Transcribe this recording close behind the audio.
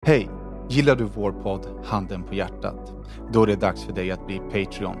Hej! Gillar du vår podd Handen på hjärtat? Då är det dags för dig att bli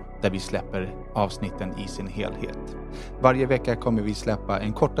Patreon, där vi släpper avsnitten i sin helhet. Varje vecka kommer vi släppa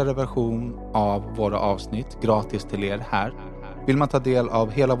en kortare version av våra avsnitt gratis till er här. Vill man ta del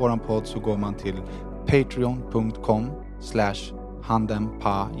av hela våran podd så går man till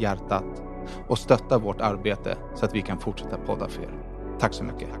patreon.com/handenpahjärtat och stöttar vårt arbete så att vi kan fortsätta podda för er. Tack så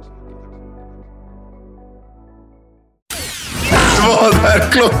mycket! Vad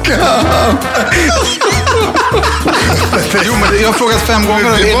är klockan? Jo, men jag har frågat 5 gånger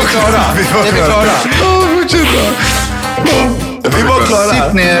och är vi klara? Vi var klara.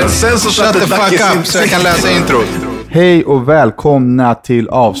 Sitt ner, sen så shut the fuck up så jag kan läsa introt. Hej och välkomna till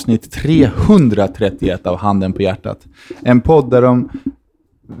avsnitt 331 av Handen på hjärtat. En podd där de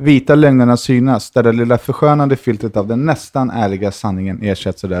vita lögnerna synas, där det lilla förskönande filtret av den nästan ärliga sanningen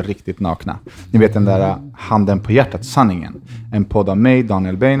ersätts så där riktigt nakna. Ni vet den där Handen på hjärtat sanningen. En podd av mig,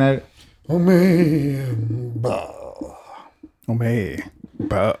 Daniel Beiner. Och mig.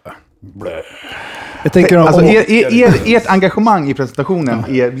 Jag tänker alltså, ert engagemang i presentationen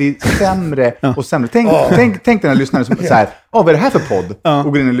blir sämre och sämre. Tänk den här lyssnaren som så här, vad är det här för podd?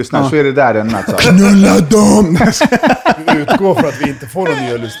 Och går in och lyssnar, så är det där den alltså. Knulla dem! Vi utgår för att vi inte får några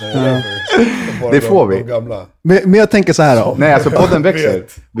nya lyssnare. Det får vi. Men jag tänker så här då. Nej, alltså podden växer.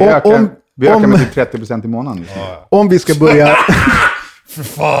 Vi ökar med typ 30% i månaden. Om vi ska börja... För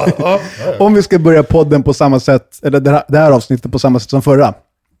fan. Om vi ska börja podden på samma sätt, eller det här avsnittet på samma sätt som förra,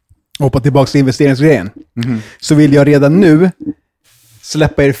 hoppa tillbaka till investeringsgrejen, så vill jag redan nu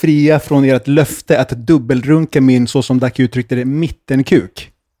släppa er fria från ert löfte att dubbelrunka min, så som Dac uttryckte det,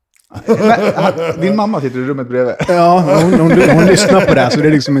 mittenkuk. Din mamma sitter i rummet bredvid. Ja, hon lyssnar på det här, så det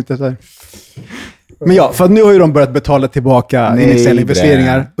är liksom inte så här. Men ja, för nu har ju de börjat betala tillbaka initiala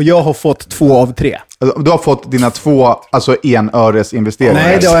investeringar. Och jag har fått 2 av 3. Du har fått dina 2, alltså 1 öres investeringar.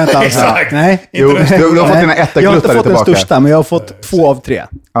 Nej, det har jag inte alls. Exakt. Nej. Jo, du har fått dina 1-gluttare tillbaka. Jag har inte fått den största, men jag har fått 2 av 3.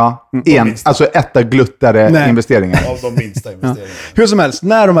 Ja, alltså 1-gluttare investeringar. Av de minsta investeringarna. Hur som helst,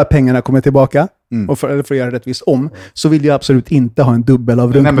 när de här pengarna kommer tillbaka, och för att göra rättvis om, så vill jag absolut inte ha en dubbel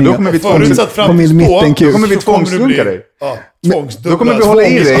av runkningar. Nej, men då kommer vi på min mittenkuk. Då kommer vi tvångsrunka dig. Ja, Då kommer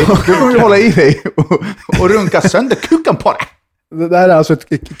vi hålla i dig och runka sönder kukan på dig. Det här är alltså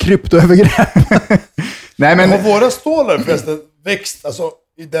ett kryptoövergrepp. Nej, men har våra stålar förresten växt, alltså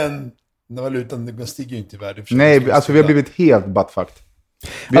i den valutan, den stiger ju inte i värde. Nej, alltså vi har blivit helt buttfucked.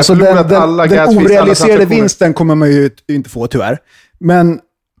 Vi alltså har förlorat alla den gas, orealiserade vinsten kommer man ju inte få tyvärr. Men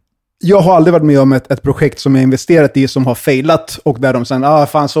jag har aldrig varit med om ett projekt som jag investerat i som har failat, och där de sen,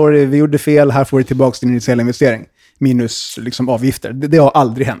 fan sorry, vi gjorde fel, här får du tillbaka din initiala investering. Minus liksom avgifter. Det har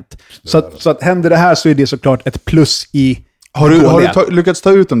aldrig hänt. Så att händer det här så är det såklart ett plus i... Har du lyckats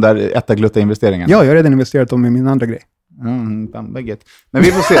ta ut de där 1-glutta investeringarna? Ja, jag har redan investerat dem i min andra grej. Men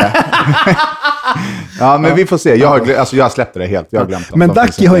vi får se. Men vi får se. Jag har släppt det helt. Jag har glömt dem. Men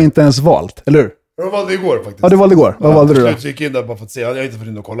Daci har inte ens valt, eller hur? Jag valde igår faktiskt. Ja, du valde igår. Vad valde du då? Jag gick in där bara för att se. Jag har inte fått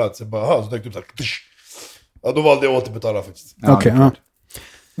in och kollat. Så bara, så dök det upp så här. Ja, då valde jag återbetala faktiskt. Okej, ja.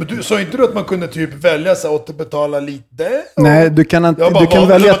 Men du sa inte att man kunde typ välja så återbetala lite? Nej, du kan inte. Jag bara, du kan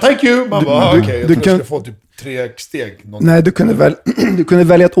välja. Thank you. Man bara, okej. Jag skulle få typ 3 steg. Nej, du kunde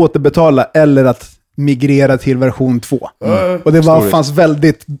välja att återbetala eller att migrera till version 2. Och det fanns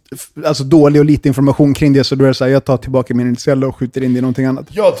väldigt dålig och lite information kring det, så då är det så här, jag tar tillbaka min initiala och skjuter in i någonting annat.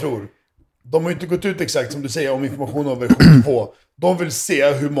 Jag tror, de har inte gått ut exakt som du säger om information om version 2. De vill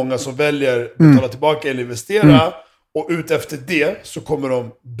se hur många som väljer betala tillbaka eller investera. Och ut efter det så kommer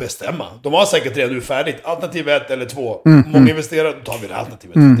de bestämma. De har säkert redan nu färdigt. Alternativ 1 eller 2. Många investerar, då tar vi det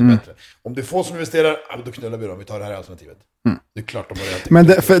alternativet. Det är bättre. Om det är få som investerar, då knullar vi dem. Vi tar det här alternativet. Det är klart de har redan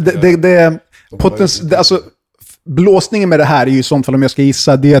tänkt. Men blåsningen med det här är ju i sånt fall, om jag ska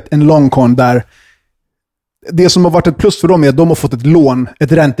gissa, det är en longcon där det som har varit ett plus för dem är att de har fått ett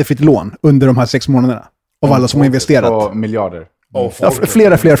räntefritt lån under de här 6 månaderna. Av alla som har investerat. Och miljarder.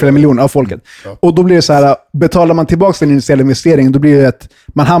 Flera miljoner av folket. Ja. Och då blir det så här, betalar man tillbaka den initiala investeringen, då blir det att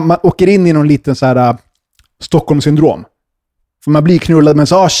man åker in i någon liten så här Stockholm-syndrom. För man blir knullad, men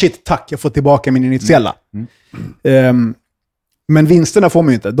så shit, tack, jag får tillbaka min initiala. Men vinsterna får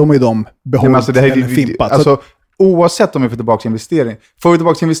man ju inte. De är ju de behållit eller fimpat. Alltså, oavsett om vi får tillbaka investeringen. Får vi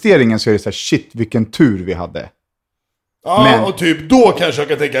tillbaka investeringen så är det så här, shit, vilken tur vi hade. Ja, men, och typ då kanske jag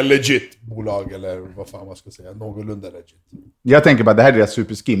kan tänka legit bolag, eller vad fan man ska säga, någorlunda legit. Jag tänker bara, det här är deras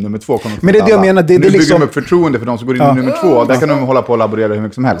superskim, nummer 2 kommer. Men det är det jag menar, det är liksom... bygger de upp förtroende för de som går in i nummer 2, där kan de hålla på och laborera hur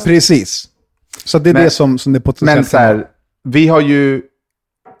mycket som helst. Precis. Så det är det som det är potentiellt. Men så här, vi har ju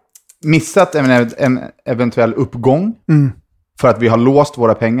missat en eventuell uppgång för att vi har låst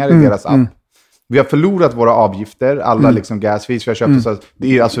våra pengar i deras app. Vi har förlorat våra avgifter, alla liksom gasfees vi har köpt. Så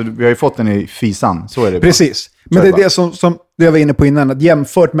det är, alltså, vi har ju fått den i fisan, så är det. Precis. Men det är det som det jag var inne på innan, att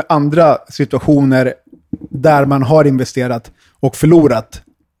jämfört med andra situationer där man har investerat och förlorat,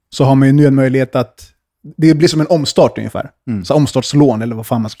 så har man ju nu en möjlighet att det blir som en omstart ungefär. Så omstartslån eller vad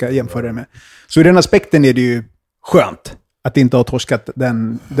fan man ska jämföra det med. Så i den aspekten är det ju skönt att inte ha torskat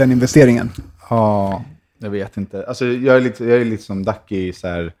den investeringen. Ja, jag vet inte. Alltså, jag är lite som Ducky så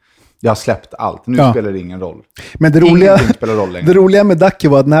här. Jag har släppt allt. Nu spelar det ingen roll. Men det roliga med Ducky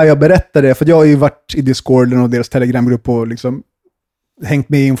var att när jag berättade det, för jag har ju varit i Discorden och deras Telegramgrupp och liksom hängt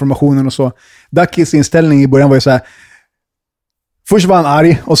med i informationen och så. Duckys inställning i början var ju så här. Först var han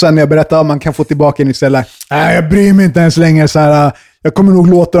arg och sen när jag berättade att man kan få tillbaka en istället. Nej, jag bryr mig inte ens längre så här. Jag kommer nog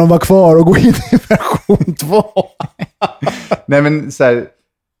låta dem vara kvar och gå in i version 2. Nej, men så här,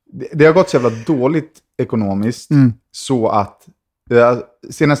 det har gått så jävla dåligt ekonomiskt så att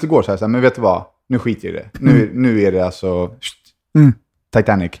senast igår så här, men vet du vad? Nu skiter jag i det. Nu är det alltså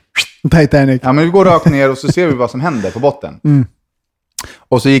Titanic. Ja, men vi går rakt ner och så ser vi vad som händer på botten.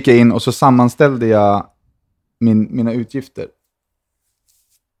 Och så gick jag in och så sammanställde jag mina utgifter.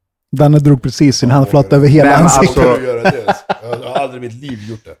 Danne drog precis sin handflata över hela ansiktet. Alltså, jag har aldrig i mitt liv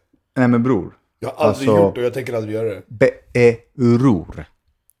gjort det. Nej, men bror. Jag har aldrig gjort det och jag tänker aldrig göra det. Bror.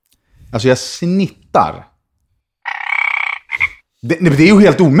 Alltså jag snittar. Det är ju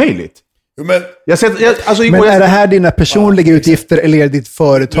helt omöjligt. Jo, men men är det här dina personliga utgifter eller är det ditt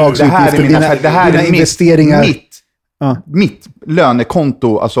företags utgifter? Det här är investeringar. Mitt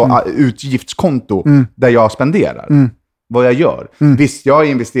lönekonto, alltså utgiftskonto där jag spenderar. Vad jag gör. Visst, jag har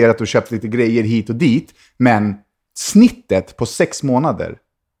investerat och köpt lite grejer hit och dit, men snittet på 6 månader.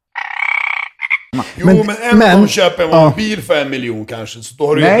 Jo, men de köper en bil för 1 miljon kanske. Så då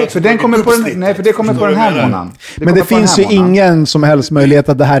har du för det kommer på den här månaden. Men det finns ju ingen som helst möjlighet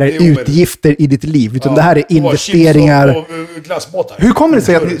att det här är utgifter i ditt liv. Utan det här är investeringar. Och glassbåtar. Hur kommer det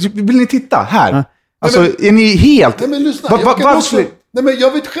sig att vill ni titta här? Alltså, är ni helt... Nej, men lyssna.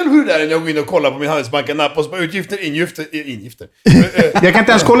 Jag vet själv hur det är när jag går in och kollar på min Handelsbanken-app och så bara utgifter, ingifter. Jag kan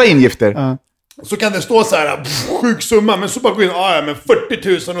inte ens kolla ingifter. Så kan det stå så här, sjuk summa, men så bara gå in, men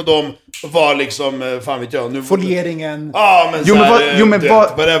 40 000 och de var liksom, fan vet jag. Nu, folieringen. Men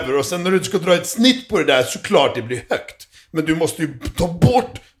whatever. Och sen när du ska dra ett snitt på det där, så klart det blir högt. Men du måste ju ta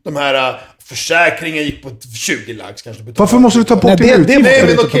bort de här... Försäkringen gick på 20 lax kanske. Varför måste du ta bort det? Nej,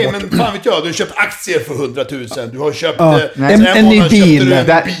 men okej, men fan vet jag. Du har köpt aktier för 100 000. Du har köpt en ny bil.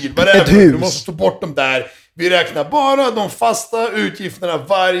 Ett hus. Du måste ta bort dem där. Vi räknar bara de fasta utgifterna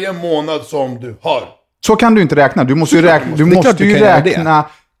varje månad som du har. Så kan du inte räkna. Du måste ju räkna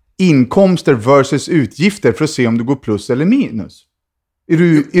inkomster versus utgifter för att se om du går plus eller minus. Är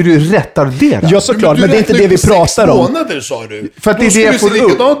du retarderad? Ja, såklart, men det är inte det vi pratar om. 6 månader, sa du. För att det är det jag får upp.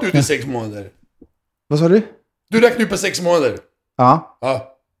 Likadant ut i 6 månader. Vad sa du? Du räknar ut på 6 månader. Ja.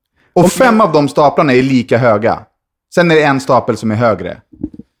 Och 5 av de staplarna är lika höga. Sen är det en stapel som är högre.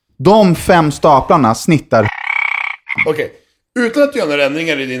 De 5 staplarna snittar. Okej. Utan att göra några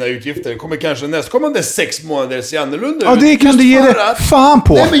ändringar i dina utgifter kommer kanske nästkommande 6 månader se annorlunda ut. Ja, det kan du ge dig fan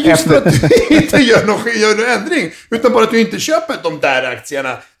på. Nej, men just för att du inte gör någon ändring. Utan bara att du inte köper de där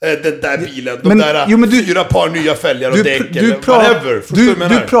aktierna, den där bilen, de där 4 par nya fälgar och däck eller whatever.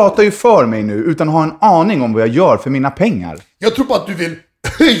 Du pratar ju för mig nu utan att ha en aning om vad jag gör för mina pengar. Jag tror på att du vill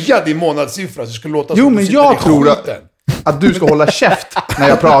höja din månadssiffra så det skulle låta som men jag tror att du ska hålla käft när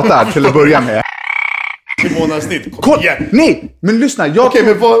jag pratar till att börja med. Månadssnitt. Nej, men lyssna.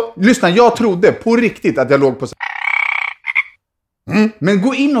 Jag trodde på riktigt att jag låg på... Men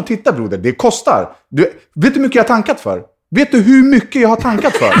gå in och titta, broder. Det kostar. Vet du hur mycket jag har tankat för? Vet du hur mycket jag har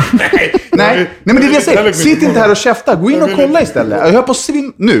tankat för? Nej, men det är det jag säger. Sitt inte här och käfta. Gå in och kolla istället. Jag hör på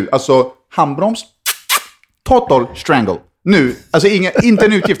svim... Nu, alltså handbroms. Total strangle. Nu, alltså inte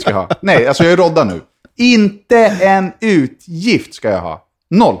en utgift ska jag ha. Nej, alltså jag är rodda nu. Inte en utgift ska jag ha.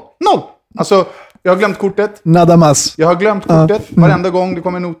 Noll. Alltså... Jag har glömt kortet. Nadamas. Jag har glömt kortet varenda gång det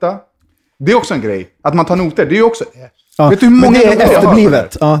kommer en nota. Det är också en grej. Att man tar noter, det är ju också... Vet du hur många det är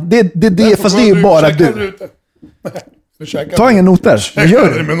efterblivet? Ja, det, fast det är ju bara du. Ta inga noter. Vad gör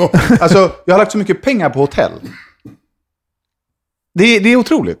du? Alltså, jag har lagt så mycket pengar på hotell. Det är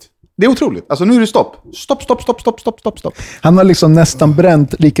otroligt. Det är otroligt. Alltså nu är det stopp. Stopp. Han har liksom nästan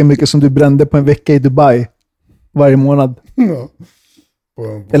bränt lika mycket som du brände på en vecka i Dubai. Varje månad. Ja.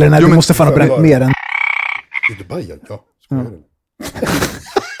 Eller nej, du måste fan ha bränt mer än... I Dubai, ja.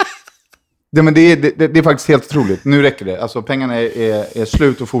 Men det är faktiskt helt otroligt. Nu räcker det. Alltså pengarna är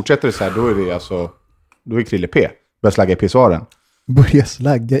slut och fortsätter det så här. Då är det alltså... Då är Krille P. Börjar slagga i pissoaren. Börja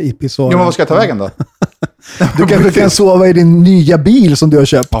slagga i pissoaren. Ja, men vad ska jag ta vägen då? Du kanske kan sova i din nya bil som du har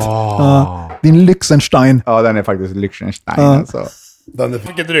köpt. Din Liechtenstein. Ja, den är faktiskt Liechtenstein. Alltså. Den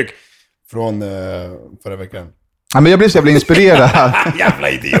fick ett ryck från förra veckan. Ja, men jag blev så jävla inspirerad. Jävla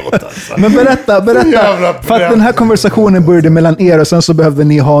idiot alltså. Men berätta. För att den här konversationen började mellan er och sen så behövde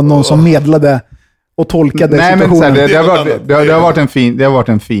ni ha någon som medlade och tolkade situationen. Men det har varit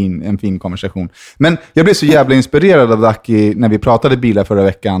en fin konversation. Men jag blev så jävla inspirerad av Daki när vi pratade bilar förra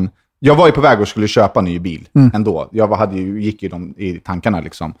veckan. Jag var ju på väg och skulle köpa en ny bil ändå. Jag gick ju i tankarna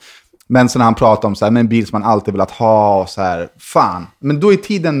liksom. Men sen när han pratade om så här, med en bil som man alltid velat ha och så här, fan. Men då är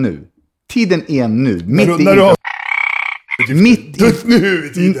tiden nu. Tiden är nu. Mitt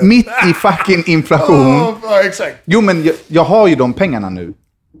i fucking inflation. Exakt. Jo, men jag har ju de pengarna nu.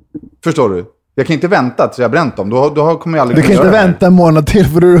 Förstår du? Jag kan inte vänta tills jag har bränt dem. Då kommer jag aldrig du kan inte vänta en månad till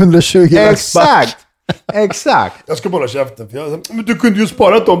för du är 120. Exakt. Jag ska bara käften. Men du kunde ju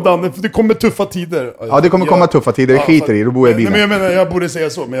sparat dem, Danne, för det kommer tuffa tider. Ja, det kommer komma tuffa tider. Jag skiter i, då bor jag i bilen. Nej, men jag menar, jag borde säga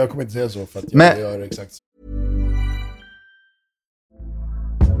så, men jag kommer inte säga så för att jag gör exakt så.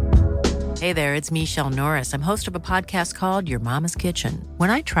 Hey there, it's Michelle Norris. I'm host of a podcast called Your Mama's Kitchen.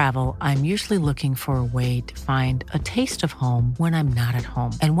 When I travel, I'm usually looking for a way to find a taste of home when I'm not at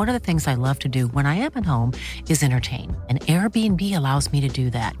home. And one of the things I love to do when I am at home is entertain. And Airbnb allows me to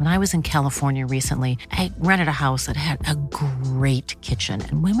do that. When I was in California recently, I rented a house that had a great kitchen.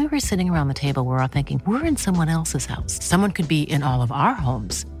 And when we were sitting around the table, we're all thinking, we're in someone else's house. Someone could be in all of our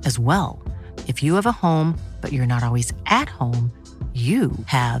homes as well. If you have a home, but you're not always at home, you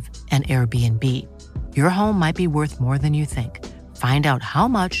have an Airbnb. Your home might be worth more than you think. Find out how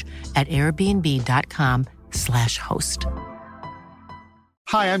much at airbnb.com/host.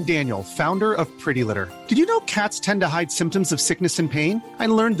 Hi, I'm Daniel, founder of Pretty Litter. Did you know cats tend to hide symptoms of sickness and pain? I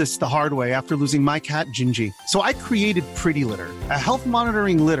learned this the hard way after losing my cat, Gingy. So I created Pretty Litter, a health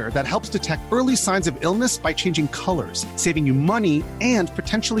monitoring litter that helps detect early signs of illness by changing colors, saving you money and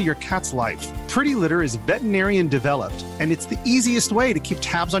potentially your cat's life. Pretty Litter is veterinarian developed, and it's the easiest way to keep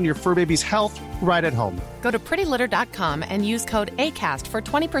tabs on your fur baby's health right at home. Go to prettylitter.com and use code ACAST for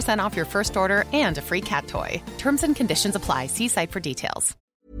 20% off your first order and a free cat toy. Terms and conditions apply. See site for details.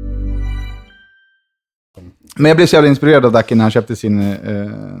 Men jag blev så jävla inspirerad av Daki när han köpte sin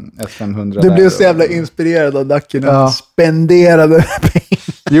S500. Du blev så jävla inspirerad av Daki när han spenderade pengar.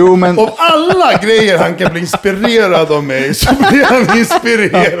 Jo, men... Av alla grejer han kan bli inspirerad av mig så blir han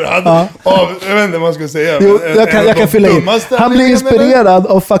inspirerad av, jag vet inte vad man ska säga. Jo, jag kan fylla in. Han blir inspirerad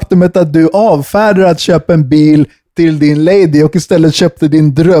av faktumet att du avfärdar att köpa en bil till din lady och istället köpte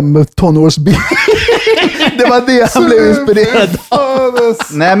din dröm tonårsbil. Det var det han blev inspirerad av.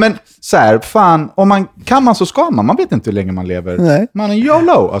 Nej, men så här, fan, om man kan man så ska man. Man vet inte hur länge man lever. Nej. Man är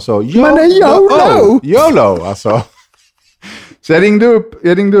YOLO, alltså. Man är YOLO! YOLO, alltså. Så jag ringde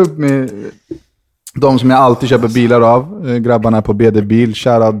upp med de som jag alltid köper bilar av. Grabbarna på BD Bil.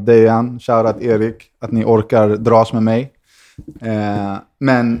 Shoutout Dejan, shoutout Erik. Att ni orkar dras med mig.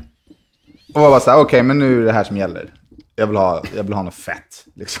 Men... Och jag var så här, okej, men nu är det här som gäller. Jag vill ha något fett,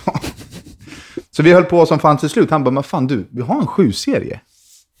 liksom. Så vi höll på som fan till slut. Han bara, men fan du, vi har en 7-serie.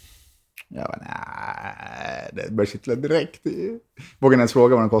 Jag bara, nej, det börjar kittla direkt. Vågar ens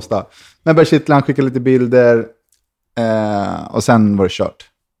fråga vad den kostar. Men började kittla, han skickade lite bilder. Och sen var det kört.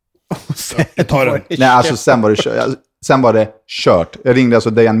 Jag tar den. Nej, alltså sen var det kört. Jag ringde alltså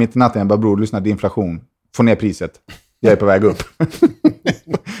Dejan mitt i natten. Jag bara, bror, lyssna, det är inflation. Få ner priset. Jag är på väg upp.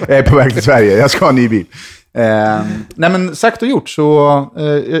 Jag är på väg till Sverige. Jag ska ha en ny bil. Nej, men sagt och gjort så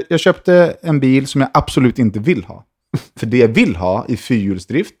jag köpte en bil som jag absolut inte vill ha. För det jag vill ha i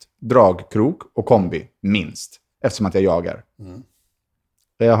fyrhjulsdrift, dragkrok och kombi, minst. Eftersom att jag jagar.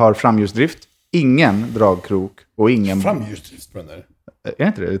 Jag har framhjulsdrift, ingen dragkrok och ingen... Framhjulsdrift på den där? Är det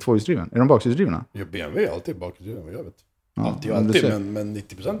inte det? Det är tvåhjulsdrivna. Är de bakhjulsdrivna? Ja, BMW är alltid bakhjulsdrivna, vad jag vet. Ja, alltid, men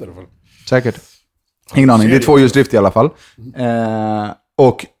 90% i alla fall. Säkert. Ingen aning, det är tvåhjulsdrift i alla fall.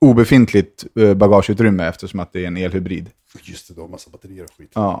 Och obefintligt bagageutrymme eftersom att det är en elhybrid. Just det, då massa batterier och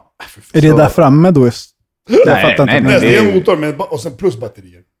skit. Ja. Är det där framme då? Nej, det är en motor och sen plus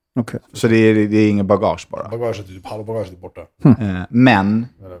batterier. Okay. Så det är ingen bagage bara. Bagaget är typ halvbagaget är borta. Men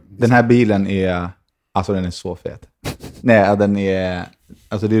den här bilen är... Alltså den är så fet. Nej, den är...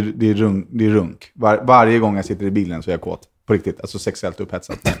 Alltså det är runk. Varje gång jag sitter i bilen så är jag kåt. På riktigt, alltså sexuellt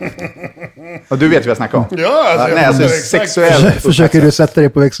upphetsad. Och du vet vad jag snackar om. Ja, alltså, nej, alltså sexuellt upphetsad. Försöker du sätta dig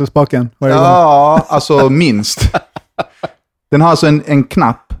på växelspaken varje gång? Ja, alltså minst. Den har alltså en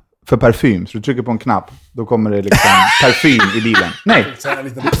knapp för parfym. Så du trycker på en knapp, då kommer det liksom parfym i bilen. Nej.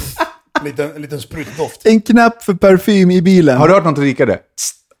 En liten sprutdoft. En knapp för parfym i bilen. Har du hört något rikare?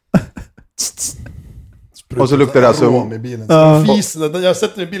 Och så luktar det alltså... med bilen. Så fisen, jag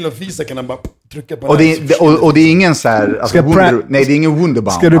sätter i bilen och fiser kan han bara trycka på och det är ingen så här... Alltså, nej, det är ingen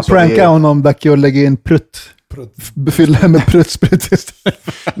Wunderbaum. Ska du pranka honom, Dacke, och lägga in prutt? Fylla med prutt istället.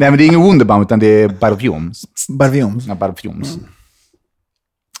 Nej, men det är ingen Wunderbaum, utan det är Barviums. Barviums. Barviums.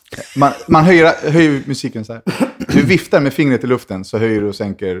 Man höjer musiken så här. Du viftar med fingret i luften så höjer du och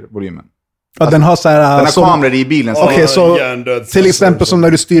sänker volymen. Ja, den har så här... Den har kameror i bilen. Okej, så till exempel som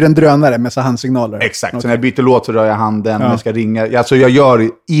när du styr en drönare med så handsignaler. Exakt, så när jag byter låt så rör jag handen, jag ska ringa. Alltså jag gör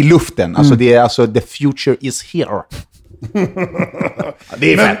i luften. Alltså det är alltså the future is here.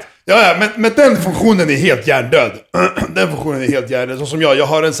 Det är fett. Men den funktionen är helt hjärndöd. Den funktionen är helt hjärndöd. Så som jag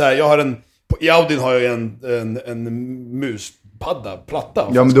har en i Audin har jag en muspadda, platta.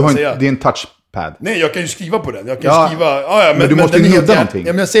 Ja, men det är en touchpad. Nej, jag kan ju skriva på den. Jag kan skriva... men du måste den är nudda någonting.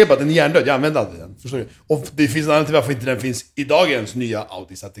 Ja, men jag säger bara att den är hjärndöd. Jag använder aldrig den. Förstår du? Och det finns en anledning till varför inte den finns i dagens nya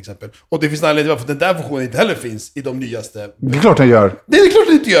Audis till exempel. Och det finns en anledning till varför den där funktionen inte heller finns i de nyaste. Det är klart den gör. Det är klart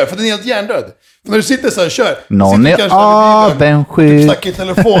den inte gör, för den är helt hjärndöd. För när du sitter så här och kör... Någon är avundsjuk. Du snackar i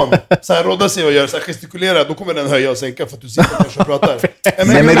telefon, så här råddar sig och gör så här gestikulerar, då kommer den höja och sänka för att du sitter och pratar.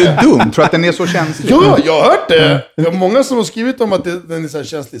 Nej, men är du dum? Tror att den är så känslig? Ja, jag har hört det. Jag har många som har skrivit om att den är så här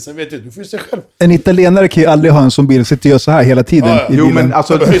känslig. Sen vet du får ju se själv. En italienare kan ju aldrig ha en sån bil, sitter ju så här hela tiden i bilen. Men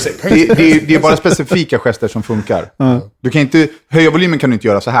alltså, det är bara specifika gester som funkar. Du kan inte, höja volymen kan du inte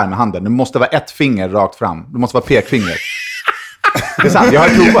göra så här med handen. Det måste vara ett finger rakt fram. Det måste vara pekfingret. Det är sant, jag har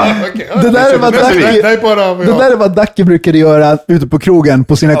provat. Det där är vad Dacke brukade göra ute på krogen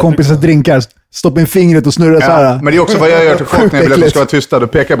på sina kompisars drinkar. Stoppa in fingret och snurra så här. Men det är också vad jag gör till folk när jag vill att de ska vara tysta. Då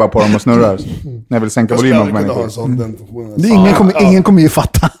pekar jag bara på dem och snurrar. När jag vill sänka volymen på människor. Ingen kommer ju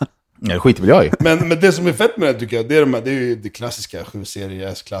fatta. Ja, det skiter väl jag i. Men det som är fett med det tycker jag, det är ju det klassiska 7-serie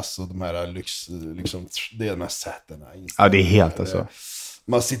S-klass och de här lyx, liksom, det är de här sätena. Ja, det är helt alltså.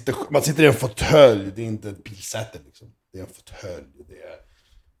 Man sitter i en fåtölj, det är inte ett bilsäte liksom. Det är en fåtölj,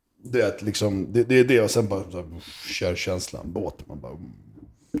 det är ett liksom, det är det och sen bara så kör känslan, båt, man bara...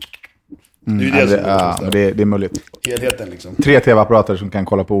 Det är ju det är möjligt. Helheten liksom. 3 tv-apparater som kan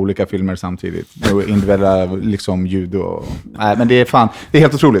kolla på olika filmer samtidigt. Och individuella liksom ljud och... Nej, men det är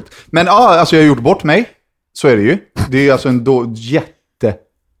helt otroligt. Men alltså jag har gjort bort mig. Så är det ju. Det är alltså en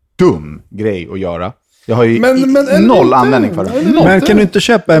jättedum grej att göra. Jag har ju noll användning för det. Men kan du inte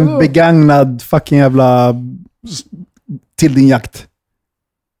köpa en begagnad fucking jävla till din jakt?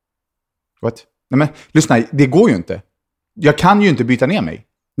 What? Nej men lyssna, det går ju inte. Jag kan ju inte byta ner mig.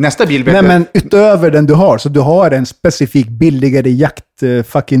 Nästa bil vet men utöver den du har, så du har en specifik billigare jakt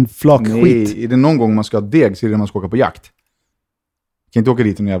fucking flakskit. Nej, är det någon gång man ska ha deg så är det när man ska åka på jakt. Kan inte åka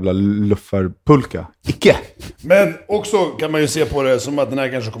dit en jävla luffarpulka. Icke! Men också kan man ju se på det som att den här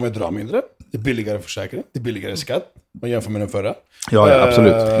kanske kommer att dra mindre. Det är billigare försäkring, det är billigare skatt. Man jämför med den förra. Ja,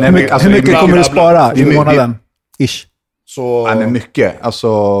 absolut. Nej, men, hur mycket kommer du spara i månaden? Ish. Så... Ja, men mycket.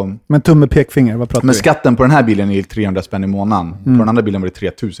 Alltså... Men tumme pekfinger, vad pratar vi? Men skatten på den här bilen är 300 spänn i månaden. På den andra bilen var det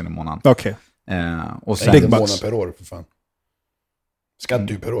 3000 i månaden. Okej. Och sen... Det är en månad per år, för fan. Skatt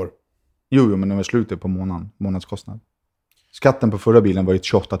du per år. Jo, men det var slutet på månadskostnad. Skatten på förra bilen var ju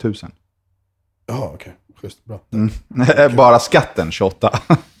 28 000. Jaha, okej. Schysst, bra. Bara skatten 28.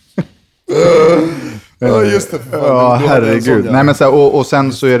 Ja, just det. För fan. Ja, herregud. Nej, men så här, och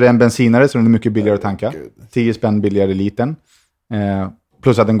sen så är det en bensinare så den är mycket billigare att tanka. 10 spänn billigare liten.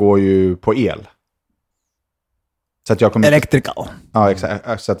 Plus att den går ju på el. Så att jag kommer... Electrical. Ja,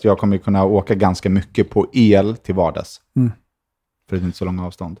 exakt. Så att jag kommer kunna åka ganska mycket på el till vardags. För det är inte så långa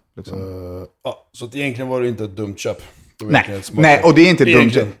avstånd. Liksom. Så att egentligen var det inte ett dumt köp. Nej, och det är inte dumt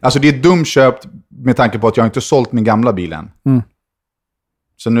köp. Alltså det är dumt köp med tanke på att jag inte sålt min gamla bilen.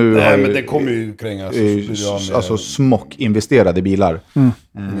 Så nu nej, men det kommer ju krängas. Alltså smock-investerade bilar.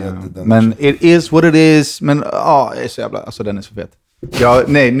 Men it is what it is. Men det är så jävla... Alltså den är så fet.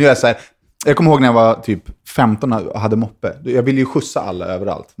 Nej, nu är jag så här... Jag kommer ihåg när jag var typ 15 och hade moppe. Jag ville ju skjutsa alla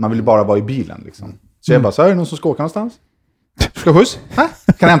överallt. Man ville bara vara i bilen liksom. Så jag bara, så är det någon som ska åka någonstans? Ska jag skjuts? Kan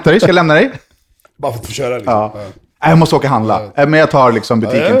jag hämta dig? Ska jag lämna dig? Bara för att få köra liksom. Ja. Jag måste åka och handla. Men jag tar liksom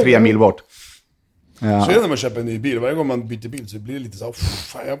butiken 3 mil bort. Ja. Så är det när man köper en ny bil. Varje gång man byter bil så blir det lite så här,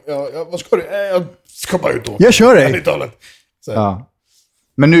 fan, vad ska du? Jag ska bara ut och... Jag kör dig! Ja.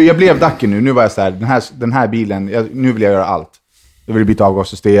 Men nu, jag blev Dacke nu. Nu var jag så här, den här bilen, nu vill jag göra allt. Jag vill byta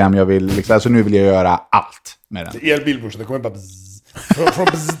avgassystem, jag vill liksom, alltså nu vill jag göra allt med den. Elbil, brorsan, det kommer bara bzz. Från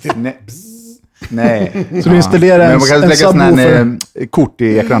bzz till bzz. Nej. Så du installerar man kan lägga sådana här kort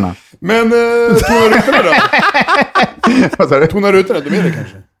i ekranen. Men tonar rutorna då? Vad sa du? Tonar rutorna, de är det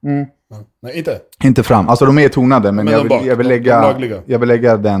kanske? Nej, inte? Inte fram. Alltså de är tonade, men jag vill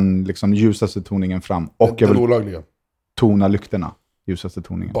lägga den liksom ljusaste toningen fram. Och jag vill olagliga. Tona lyktorna. Ljusaste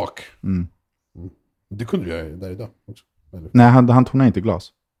toningen. Bak. Det kunde du göra där idag också. Eller? Nej, han tonar inte glas.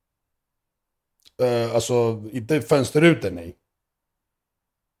 Alltså, inte fönsterrutor, nej.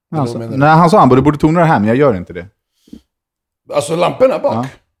 Alltså, nej, han sa du borde tona det här, men jag gör inte det. Alltså lamporna bak? Ja.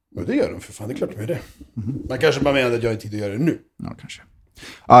 Men det gör de för fan, det är klart de gör det. Man kanske bara menar att jag inte tid att göra det nu. Ja, kanske.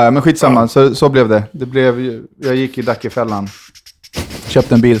 Ja, men skitsamma, så blev det. Jag gick i Dackefällan.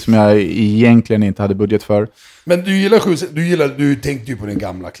 Köpte en bil som jag egentligen inte hade budget för. Men du gillar du tänkte ju på den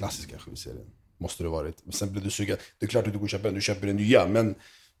gamla klassiska 7-serien. Måste det varit. Sen blev du sugen. Det är klart att du går köpa den, du köper den nya,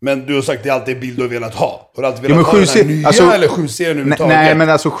 men du har sagt att det är alltid en bil du har velat ha. Har du alltid velat ha den här nya alltså, eller 7-serien överhuvudtaget? Nej, men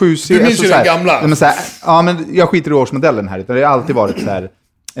alltså 7-serien... Du minns ju den gamla. Men jag skiter i årsmodellen här. Utan det har alltid varit så här...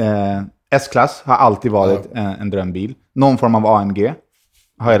 S-klass har alltid varit en drömbil. Någon form av AMG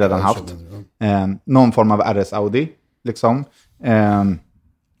har jag redan haft. Någon form av RS Audi, liksom.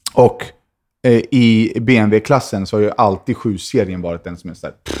 Och i BMW-klassen så har ju alltid 7-serien varit den som är så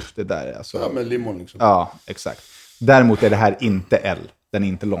här... det där är alltså... Ja, men limon liksom. Ja, exakt. Däremot är det här inte L. Den är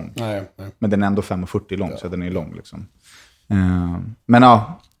inte lång. Nej. Men den är ändå 5,40 lång, så den är lång liksom. Men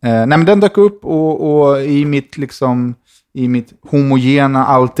ja, men den dök upp och i mitt homogena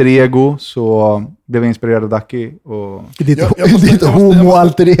alter ego så blev jag inspirerad av Ducky. Och... Ditt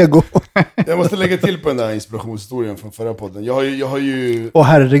homo-alter ego. Jag måste lägga till på den där inspirationshistorien från förra podden. Jag har ju... Åh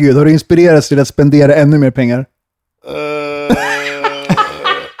herregud, har du inspirerats till att spendera ännu mer pengar?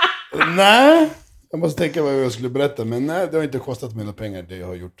 Nej. Jag måste tänka vad jag skulle berätta, men nej, det har inte kostat mig några pengar det jag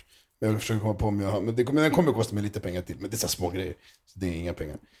har gjort. Jag försöker komma på om jag har, men det kommer att kosta mig lite pengar till, men det är så små grejer. Så det är inga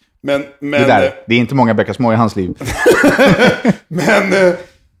pengar. Men det är inte många bäckar små i hans liv. men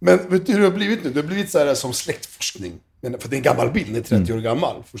vet du hur det har blivit nu? Det har blivit så här som släktforskning. För det är en gammal bil, den är 30 år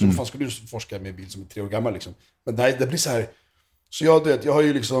gammal. För så fan skulle du forska med en bil som är 3 år gammal liksom. Men det blir så här. Så jag har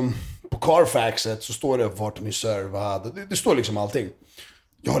ju liksom på Carfaxet så står det vart den är servad. Det står liksom allting.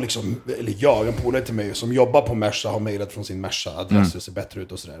 Jag har liksom, en polare till mig som jobbar på Merca har mejlat från sin Merca-adress och ser bättre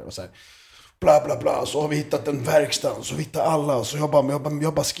ut och sådär. Och så här, bla bla bla, så har vi hittat en verkstad, så vi hittar alla. Så jag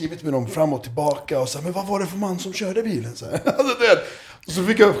har bara skrivit med dem fram och tillbaka och så här, men vad var det för man som körde bilen? Så här. Alltså, du vet. Och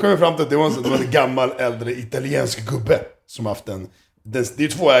så kom jag fram till att det var en gammal äldre italiensk gubbe som haft det är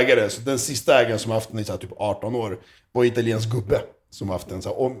 2 ägare, så den sista ägaren som haft den i så här, typ 18 år var italiensk gubbe. Som haft den så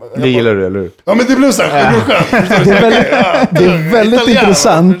här, det gillar du, eller hur? Ja, men det blev så här skönt. Det är väldigt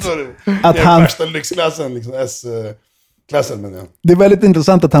intressant att han... Det är värsta lyxklassen, liksom S-klassen, men ja. Det är väldigt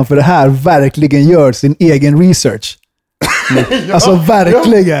intressant att han för det här verkligen gör sin egen research. Alltså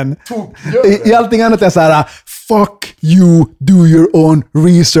verkligen. I allting annat är så här, fuck you, do your own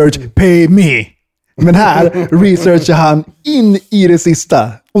research, pay me. Men här researchar han in i det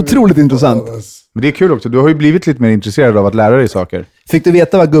sista. Otroligt intressant. Men det är kul också. Du har ju blivit lite mer intresserad av att lära dig saker. Fick du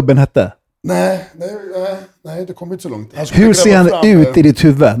veta vad gubben hette? Nej, det kommer inte så långt. Hur ser han ut i ditt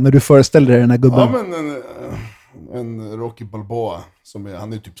huvud när du föreställer dig den här gubben? Ja, men en Rocky Balboa.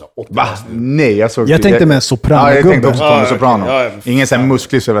 Han är typ så 80. Va? Nej, jag tänkte med en soprano-gubbe. Ja, jag tänkte också på en soprano. Ingen sån här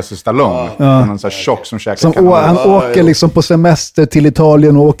musklig Sylvester Stallone. Någon sån här tjock som käkar. Han åker liksom på semester till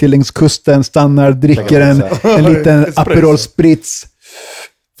Italien och åker längs kusten, stannar, dricker en liten Aperol Spritz.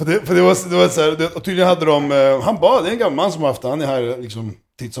 För det var så här, och tydligen hade de, han bara, det är en gammal man som har haft, han är här liksom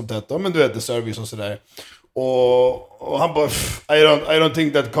titt som tätt, men du vet, the service och sådär. Och han bara, I don't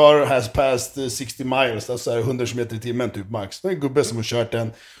think that car has passed 60 miles, alltså 100 km i timmen typ max. Det är en gubbe som har kört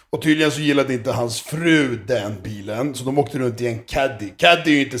den. Och tydligen så gillade inte hans fru den bilen, så de åkte runt i en Caddy.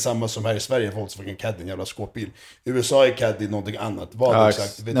 Caddy är ju inte samma som här i Sverige, Volkswagen Caddy, en jävla skåpbil. I USA är Caddy någonting annat. Vad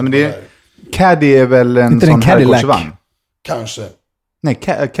exakt? Vet nej, men det Caddy är väl en sån herrgårdsvagn? Kanske. Nej,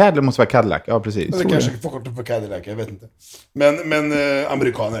 Cadillac måste vara Cadillac. Ja, precis. Det kanske får kort på Cadillac, jag vet inte. Men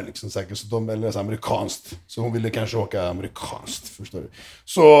amerikaner liksom säkert, så de eller amerikanskt. Så hon ville kanske åka amerikanskt, förstår du.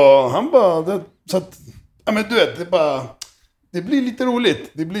 Så han bara, så att, ja men du vet, det blir lite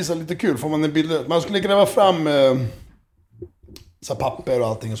roligt. Det blir så lite kul, får man en bild. Man skulle gräva fram så papper och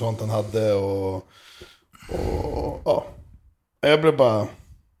allting och sånt han hade och ja. Jag blev bara...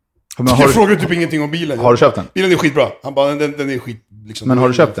 Jag frågar typ ingenting om bilen. Har du köpt den? Bilen är skitbra. Han bara, den är skit. Liksom, men har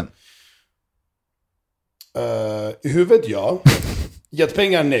du köpt den? I huvudet, ja. Gett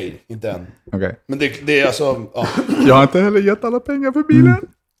pengar, nej. Inte än. Okay. Men det är alltså... Ja. Jag har inte heller gett alla pengar för bilen.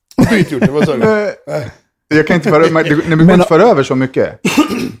 Du har inte gjort det, vad sa du? Jag kan inte föra över, när vi går inte föra över så mycket.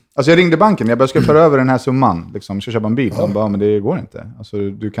 Alltså jag ringde banken, jag ska föra över den här summan. Liksom, jag ska köpa en bil. De bara, men det går inte. Alltså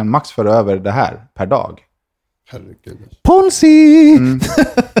du kan max föra över det här per dag. Herregud. Ponzi!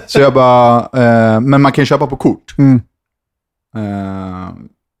 Så jag bara, men man kan köpa på kort.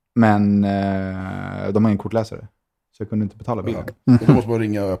 Men de har ingen kortläsare. Så jag kunde inte betala bilen. Då måste man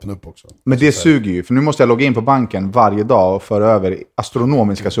ringa och öppna upp också. Men det suger ju, för nu måste jag logga in på banken varje dag och föra över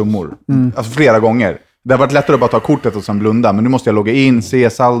astronomiska summor. Alltså flera gånger. Det har varit lättare att bara ta kortet och sen blunda, men nu måste jag logga in, se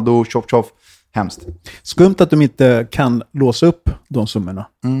saldo, tjoff. Hemskt. Skumt att de inte kan låsa upp de summorna.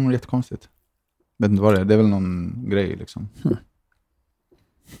 Jättekonstigt. Vet inte vad det är. Det är väl någon grej liksom.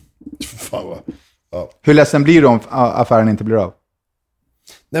 Fan vad. Ja. Hur ledsen blir du om affären inte blir av?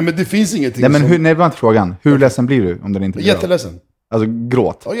 Nej, men det finns ingenting. Nej, men det var inte frågan. Hur ledsen blir du om den inte blir jätteledsen. av? Alltså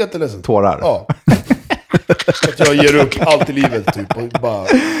gråt. Ja, jätteledsen. Tårar. Ja. Att jag ger upp allt i livet typ och bara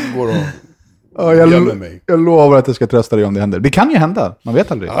går och gömmer mig. Jag lovar att jag ska trösta dig om det händer. Det kan ju hända. Man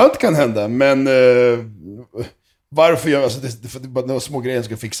vet aldrig. Ja, det kan hända, men varför gör alltså det är bara några små grejer som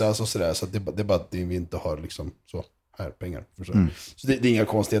ska fixas och sådär, så att det är bara att vi inte har liksom så här pengar för så. Så det är inga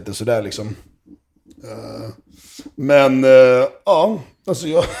konstigheter sådär liksom. Men ja, alltså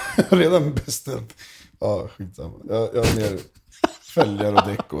jag har redan beställt. Ja, skitsamma. Jag har ner fälgar och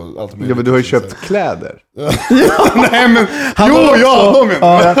däck och allt möjligt. Ja, men du har ju köpt kläder. Nej, men Han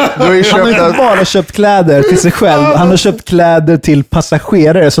har inte bara köpt kläder till sig själv. Han har köpt kläder till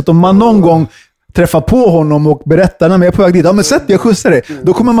passagerare. Så att om man någon gång träffar på honom och berättar när jag är på väg dit, ja men sätt jag skjutsar dig.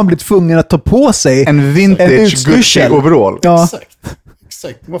 Då kommer man bli tvungen att ta på sig en vintage Gucci-overall. Ja.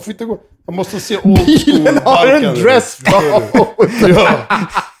 Exakt. Man får inte gå. Man måste se old school. Bilen har en dress. Ja.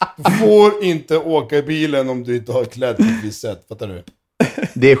 Du får inte åka i bilen om du inte har klädd på ett visst sätt. Fattar du?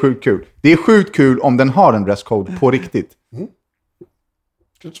 Det är sjukt kul. Det är sjukt kul om den har en dresscode på riktigt.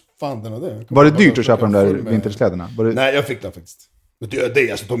 Fan, den har det. Var det dyrt att köpa de där vinterskläderna? Nej, jag fick dem faktiskt. Det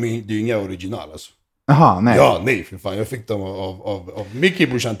är alltså, det är ju inga original alltså. Jaha, nej. Ja, nej för fan. Jag fick dem av Mickey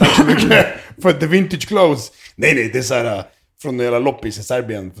brorsan. Tack så mycket för the vintage clothes. Nej, det är så här från en jävla loppis i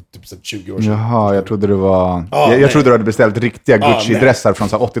Serbien för typ så 20 år sedan. Jaha, jag trodde det var... jag trodde du hade beställt riktiga Gucci-dressar från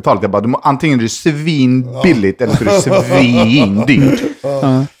så 80-talet. Jag bara, antingen är det svinbilligt eller så är det svindyrt.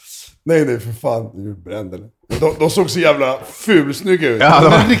 Nej, för fan. Du är bränd eller? De såg så jävla fulsnygga ut. Ja,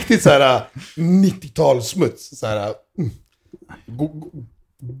 de var riktigt så här 90-talssmuts. Så här...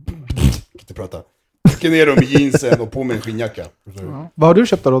 Inte prata. Ska ner dem i jeansen och på med en skinnjacka. Vad har du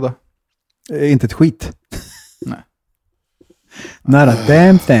köpt då, Rodda? Inte ett skit. Nej. Not a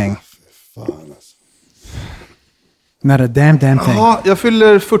damn thing. Fan alltså. Not a damn thing. Ja, jag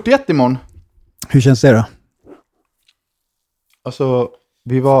fyller 41 imorgon. Hur känns det då? Alltså,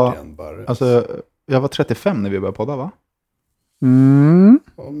 jag var 35 när vi började podda, va?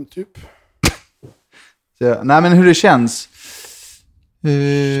 Typ. Så, nej, men hur det känns...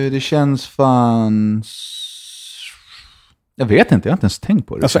 det känns fan... Jag vet inte, jag har inte ens tänkt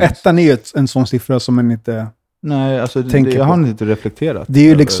på det. Alltså ettan är ju en sån siffra som man inte... Nej, alltså jag har inte reflekterat. Det är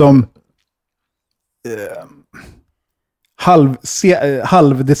ju liksom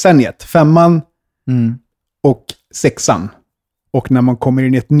halvdecenniet. 5:an och 6:an. Och när man kommer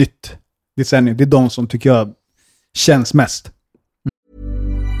in i ett nytt decennium, det är de som tycker jag känns mest.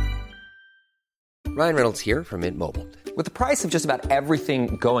 Ryan Reynolds here from Mint Mobile. With the price of just about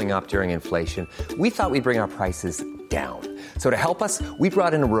everything going up during inflation, we thought we'd bring our prices down. So to help us, we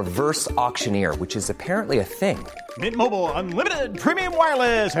brought in a reverse auctioneer, which is apparently a thing. Mint Mobile Unlimited Premium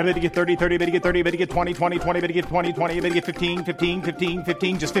Wireless. How to get 30, 30, bit to get 30, bit to get 20, 20, 20, bit to get 20, 20, bit to get 15, 15, 15,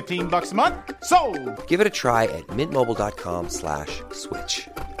 15, just $15 a month? Sold! Give it a try at mintmobile.com/switch.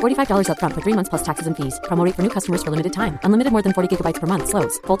 $45 up front for 3 months plus taxes and fees. Promo rate for new customers for limited time. Unlimited more than 40 gigabytes per month.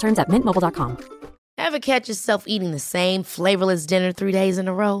 Slows full terms at mintmobile.com. Ever catch yourself eating the same flavorless dinner 3 days in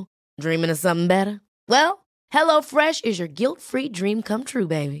a row? Dreaming of something better? Well, HelloFresh is your guilt-free dream come true,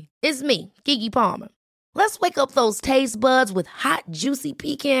 baby. It's me, Keke Palmer. Let's wake up those taste buds with hot, juicy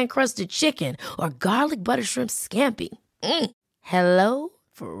pecan-crusted chicken or garlic butter shrimp scampi. Hello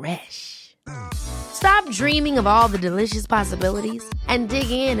Fresh. Stop dreaming of all the delicious possibilities and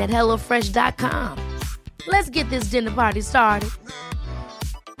dig in at HelloFresh.com. Let's get this dinner party started.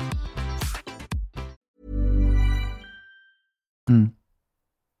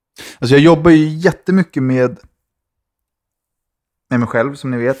 Alltså jag jobbar ju jättemycket med mig själv,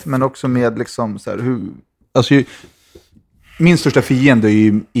 som ni vet, men också med liksom så här, alltså min största fiende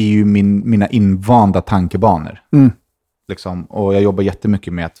är ju mina invanda tankebanor. Liksom, och jag jobbar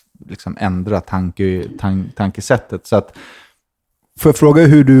jättemycket med att liksom ändra tankesättet. Så att, får jag fråga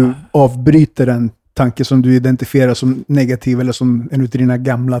hur du avbryter en tanke som du identifierar som negativ eller som en av dina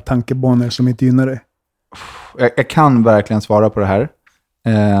gamla tankebanor som inte gynnar dig? Jag kan verkligen svara på det här.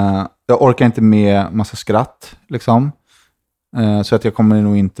 Jag orkar inte med massa skratt liksom. Så att jag kommer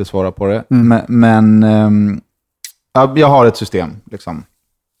nog inte svara på det. Men jag har ett system liksom.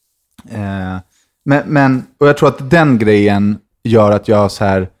 Och jag tror att den grejen gör att jag så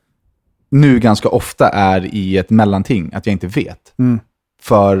här, nu ganska ofta är i ett mellanting, att jag inte vet.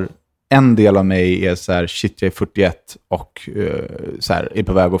 För en del av mig är så här, shit, jag är 41 och så här, är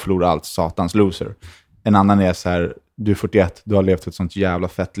på väg att förlora allt, satans loser. En annan är så här, du är 41, du har levt ett sånt jävla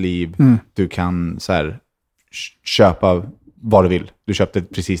fett liv. Du kan så här, köpa vad du vill. Du köpte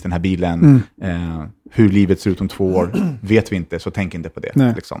precis den här bilen. Hur livet ser ut om 2 år vet vi inte, så tänk inte på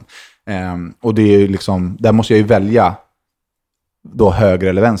det. Liksom. Och det är ju liksom, där måste jag ju välja då höger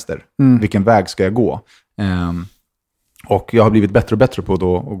eller vänster. Vilken väg ska jag gå? Och jag har blivit bättre och bättre på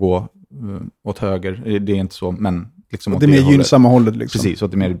då att gå åt höger. Det är inte så, men liksom åt det är mer gynnsamma hållet. Liksom. Precis,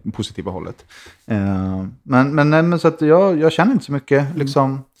 åt det mer positiva hållet. Men så att jag känner inte så mycket.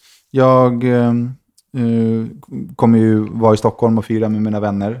 Liksom, jag kommer ju vara i Stockholm och fira med mina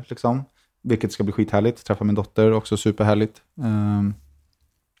vänner. Liksom, vilket ska bli skithärligt. Träffa min dotter, också superhärligt.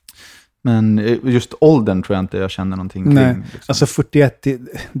 Men just åldern tror jag inte jag känner någonting kring. Nej, liksom. alltså 41,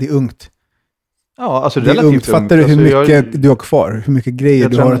 det är ungt. Ja, alltså det är ungt. Fattar du hur mycket du har kvar? Hur mycket grejer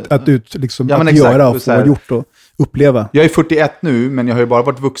du har att göra och få gjort och uppleva? Jag är 41 nu, men jag har ju bara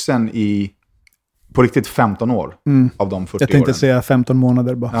varit vuxen i på riktigt 15 år av de 40 åren. Jag tänkte säga 15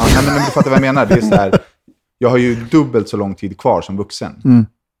 månader bara. Ja, men du fattar vad jag menar. Det är så här, jag har ju dubbelt så lång tid kvar som vuxen.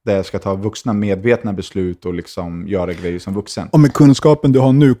 Där jag ska ta vuxna medvetna beslut och liksom göra grejer som vuxen. Och med kunskapen du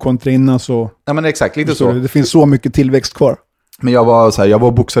har nu kontra innan så... Ja, men exakt, lite så. Det finns så mycket tillväxt kvar. Men jag var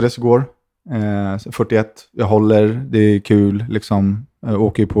och boxades igår. 41, jag håller, det är kul liksom. Jag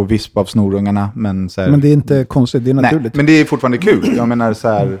åker på visp av snorungarna, men så här, men det är inte konstigt, det är naturligt. Nej, men det är fortfarande kul. Jag menar så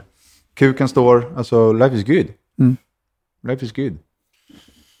här, kuken står, alltså life is good. Life is good.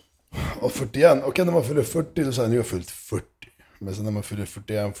 Och 41, okej, när man fyller 40 så säger nu har jag fyllt 40. Men sen när man fyller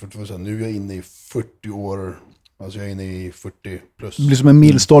 41, 42 så nu är jag inne i 40 år. Alltså jag är inne i 40 plus. Det blir som en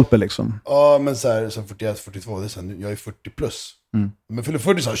milstolpe liksom. Ja, men så här, sen 41, 42, det är så här, jag är 40 plus. Men fyller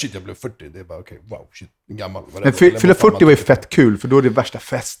 40 så här, shit, jag blev 40. Det är bara okej, wow, shit, gammal. Men fyller 40 var ju fett kul, för då är det värsta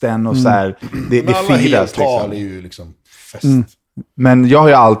festen och så här, det firas liksom. Är ju liksom fest. Men jag har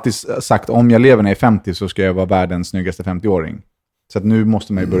ju alltid sagt, om jag lever när jag är 50 så ska jag vara världens snyggaste 50-åring. Så att nu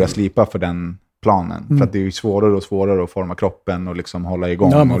måste man ju börja slipa för den planen. För att det är ju svårare och svårare att forma kroppen och liksom hålla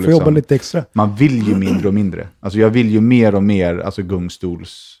igång. Ja, man får och liksom, jobba lite extra. Man vill ju mindre och mindre. Alltså jag vill ju mer och mer, alltså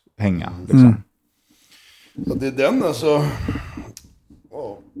gungstolshänga. Liksom. Ja, det är den alltså...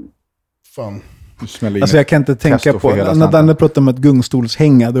 Fan. Alltså jag kan inte tänka på... När Danne pratar om ett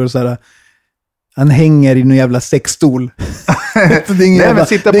gungstolshänga, då är det så här... Han hänger i någon jävla sexstol. Det är ingen, nej, men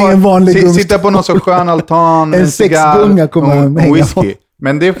sitta på någon så skön altan. En sexgunga kommer och whisky.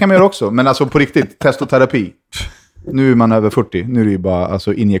 Men det kan man göra också. Men alltså på riktigt, testoterapi. Nu är man över 40. Nu är det ju bara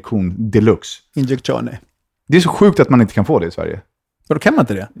alltså, injektion deluxe. Injektioner. Det är så sjukt att man inte kan få det i Sverige. Då kan man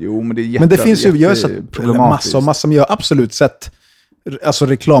inte det? Jo, men det är men det finns ju massa, men jag har absolut sett alltså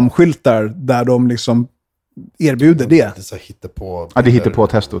reklamskyltar där de liksom erbjuder det. Ja, det hittar på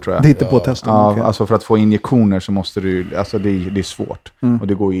testo tror jag. Det hittar på testo. Ja, okay. Alltså för att få injektioner så måste du, alltså det är svårt. Och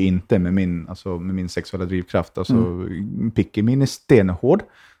det går ju inte med min sexuella drivkraft. Alltså pick-min är stenhård.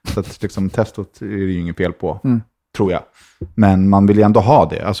 Så att liksom testot är det ju ingen fel på, tror jag. Men man vill ju ändå ha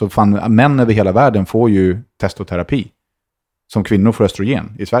det. Alltså fan, män över hela världen får ju testoterapi. Som kvinnor får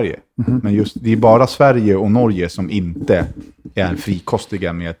östrogen i Sverige. Men just det är bara Sverige och Norge som inte är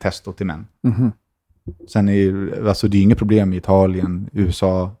frikostiga med testo till män. Sen är alltså det är inget problem i Italien,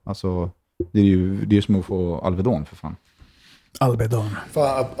 USA, alltså det är som att få Alvedon för fan. Alvedon.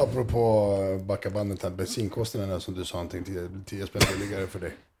 Fan, apropå backa bandet här, bensinkostnaderna som du sa någonting till 10 spänn billigare för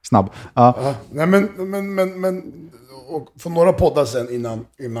dig. Snabb. Ja. Nej men och för några poddar sen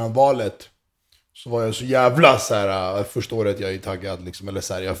innan valet så var jag så jävla så här, första året jag är taggad liksom, eller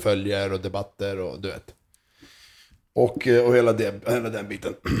så här, jag följer och debatter och du vet. Och hela den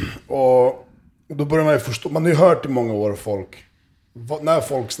biten. Och då börjar man ju förstå, man har ju hört i många år när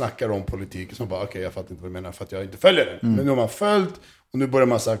folk snackar om politik så bara okej, jag fattar inte vad du menar för att jag inte följer det. Men nu har man följt och nu börjar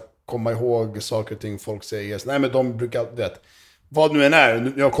man så här, komma ihåg saker och ting folk säger. Så, nej men de brukar, vet, vad nu än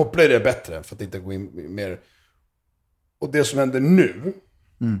är, jag kopplar det bättre för att inte gå in mer. Och det som händer nu,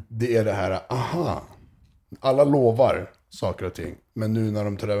 det är det här, alla lovar saker och ting, men nu när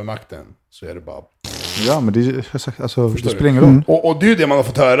de tar över makten så är det bara... Ja, men det spelar ingen roll. Och det är ju det man har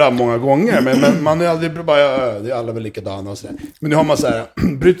fått höra många gånger, men man är aldrig bara, det är alla väl likadana och sådär. Men nu har man så här,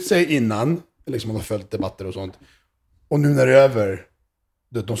 brytt sig innan, liksom man har följt debatter och sånt. Och nu när det är över,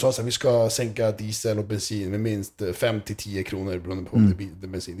 de sa så här, vi ska sänka diesel och bensin med minst 5-10 kronor beroende på om det är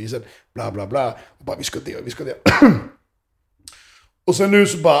bensin, diesel, bla bla bla. Och bara, vi ska det. Och sen nu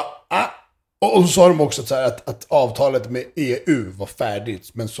så bara, och så sa de också så här att avtalet med EU var färdigt.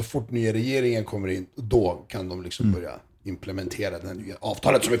 Men så fort nya regeringen kommer in, då kan de liksom börja implementera det nya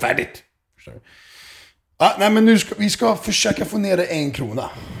avtalet som är färdigt. Nej, men nu vi ska försöka få ner det 1 krona,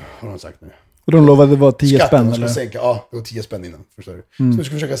 har de sagt nu. Och de lovade det var 10 spänn eller? Sänka, ja, det var 10 spänn innan, förstår du. Så nu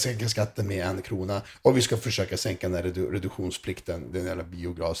ska vi försöka sänka skatten med 1 krona. Och vi ska försöka sänka den här reduktionsplikten, den jävla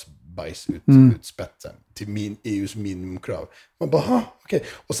biogasbajs utspetsen till EUs minimumkrav. Man bara, okej.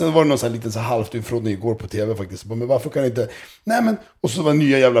 Och sen var det någon sån här liten så halvt ifrån igår på tv faktiskt. Men varför kan inte... Nej men... Och så var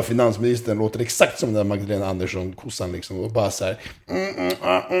nya jävla finansministern, låter exakt som den där Magdalena Andersson-kossan liksom. Och bara så här...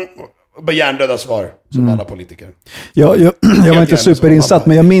 Bara hjärndöda svar, som alla politiker. Jag var inte superinsatt,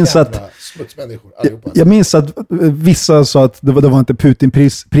 men jag minns att... Jag minns att vissa sa att det var inte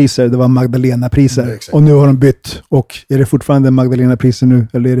Putin-priser, det var Magdalena-priser. Och nu har de bytt. Och är det fortfarande Magdalena-priser nu?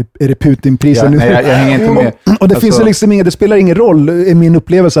 Eller är det Putin-priser nu? Nej, jag hänger inte med. Och det finns liksom det spelar ingen roll, i min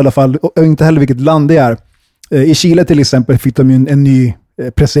upplevelse i alla fall. Och inte heller vilket land det är. I Chile till exempel fick de ju en ny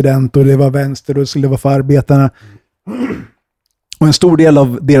president och det var vänster och det skulle vara för arbetarna. Och en stor del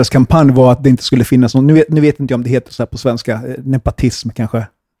av deras kampanj var att det inte skulle finnas någon, nu vet inte jag om det heter så här på svenska, nepotism kanske.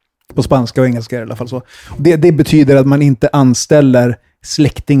 På spanska och engelska i alla fall så. Det betyder att man inte anställer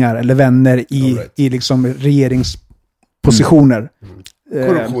släktingar eller vänner i liksom regeringspositioner.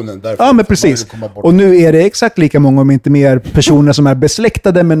 Korruptionen, därför. Ja, men precis. Och nu är det exakt lika många, om inte mer, personer som är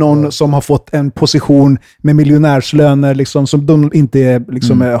besläktade med någon som har fått en position med miljonärslöner liksom, som de inte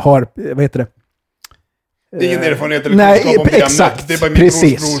liksom, har, vad heter det? Ingen erfarenhet eller kunskap om exakt, det är bara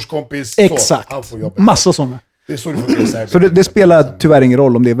min brors kompis. Exakt. Massa sådana. Det är så det funkar. Så det spelar tyvärr ingen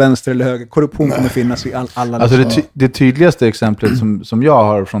roll om det är vänster eller höger. Korruption kommer finnas i alla. Alltså det tydligaste exemplet som jag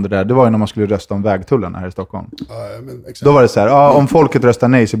har från det var ju när man skulle rösta om vägtullarna här i Stockholm. Då var det så här, om folket röstar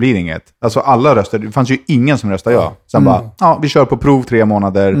nej så blir det inget. Alltså alla röstade, det fanns ju ingen som röstade ja. Sen bara, vi kör på prov 3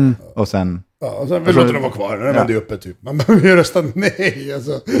 månader och sen... Ja, och sen vill låta dem vara kvar när det är uppe typ. Man behöver rösta nej.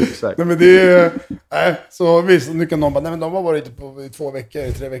 Alltså. Nej, men det är... Nej, så visst, nu kan någon bara, nej men de har varit på 2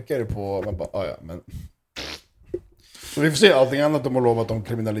 veckor, 3 veckor på... Man bara, ja, men... Så vi får se allting annat de har lovat om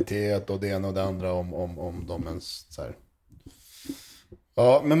kriminalitet och det ena och det andra om de ens så här.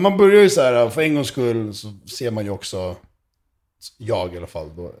 Ja, men man börjar ju så här, för en gångs skull så ser man ju också, jag i alla fall,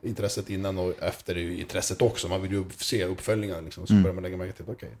 då, intresset innan och efter är ju intresset också. Man vill ju se uppföljningarna liksom, så börjar man lägga märke till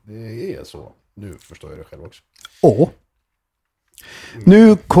okej, det är så. Nu förstår jag det själv också.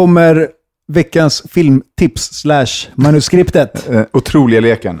 Nu kommer veckans filmtips / manuskriptet. Otroliga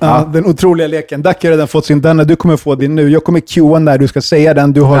leken. Ja, den otroliga leken. Dack har redan fått sin. Danne, du kommer få din nu. Jag kommer cuea när du ska säga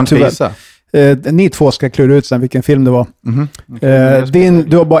den. Du har tyvärr... ni två ska klura ut sen vilken film det var.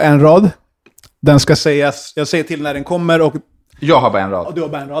 Du har bara en rad. Den ska sägas. Jag säger till när den kommer. Och jag har bara en rad. Och du har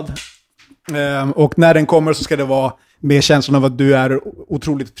bara en rad. Och när den kommer så ska det vara med känslan av att du är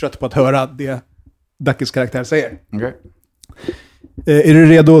otroligt trött på att höra det Dackes karaktär säger. Okay. Är du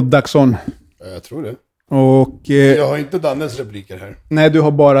redo, Daxon? Jag tror det. Och, jag har inte Dannes repliker här. Nej, du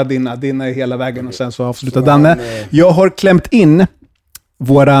har bara dina. Dina är hela vägen och sen så avslutar Danne. Jag har klämt in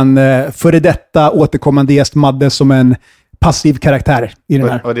våran före detta återkommande gäst Madde som en passiv karaktär i den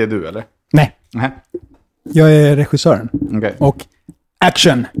här. Var det du, eller? Nej. Jag är regissören. Okay. Och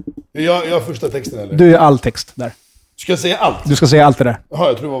action. Jag har första texten, eller? Du är all text där. Ska jag säga allt? Du ska säga allt det där. Jaha,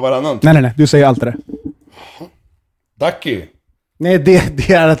 jag tror det var varannan. Nej. Du säger allt det där. Ducky. Nej, det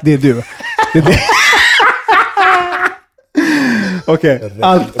är att det är du. Okej.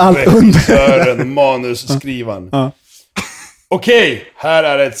 Allt under. Manusskrivaren. Okej, här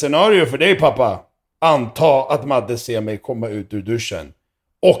är ett scenario för dig, pappa. Anta att Madde ser mig komma ut ur duschen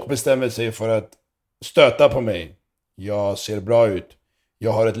och bestämmer sig för att stöta på mig. Jag ser bra ut.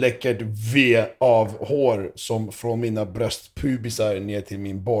 Jag har ett läckert V av hår som från mina bröstpubisar ner till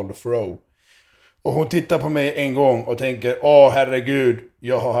min bollfro. Och hon tittar på mig en gång och tänker, herregud,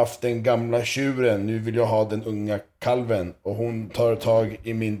 jag har haft den gamla tjuren, nu vill jag ha den unga kalven. Och hon tar tag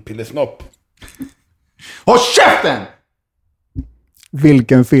i min pillesnopp. Håll käften!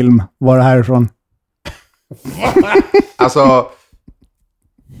 Vilken film var det härifrån? Alltså...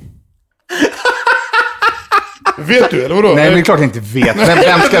 Vet du, eller vadå? Nej, men det är klart jag inte vet.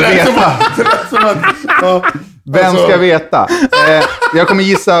 Vem ska veta? Vem ska veta? Jag kommer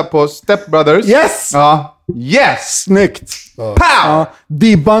gissa på Step Brothers. Yes! Ja. Yes! Snyggt. Pow! Ja,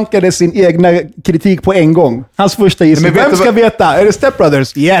 debunkade sin egna kritik på en gång. Hans första gissning. Vem ska veta? Är det Step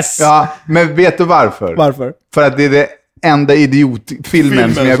Brothers? Yes! Ja, men vet du varför? Varför? För att det är det enda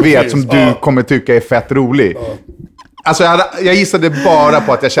idiotfilmen som jag vet som du kommer tycka är fett rolig. Alltså jag gissade bara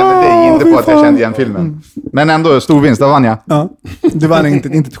på att jag kände dig, inte på att jag kände igen filmen. Men ändå, stor vinst, där vann jag. Ja, du vann inte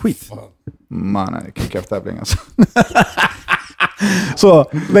ett skit. Man är kick-off-tävling alltså.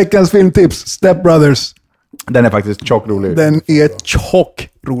 Så, veckans filmtips, Step Brothers. Den är faktiskt tjock rolig. Den är tjock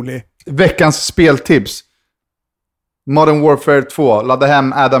rolig. Veckans speltips. Modern Warfare 2. Ladda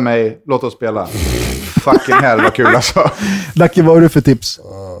hem, adda mig, låt oss spela. Fucking hell, vad kul alltså. Lucky, vad har du för tips?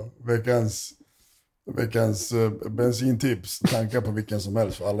 Veckans bensintips. Tankar på vilken som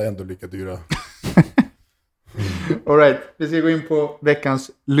helst, för alla är ändå lika dyra. All right, vi ska gå in på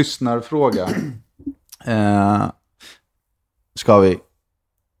veckans lyssnarfråga. Ska vi?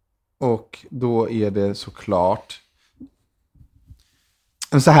 Och då är det såklart...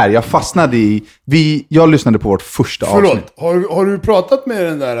 Så här, jag fastnade i... Jag lyssnade på vårt första avsnitt. Har du pratat med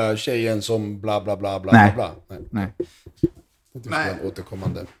den där tjejen som bla bla bla bla? Nej. Bla? Nej. Nej.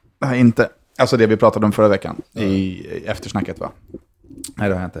 Återkommande. Nej, inte. Alltså det vi pratade om förra veckan i eftersnacket, va? Nej,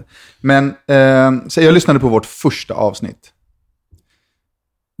 det har jag inte. Men så jag lyssnade på vårt första avsnitt.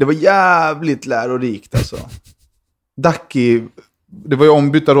 Det var jävligt lärorikt alltså. Ducky, det var ju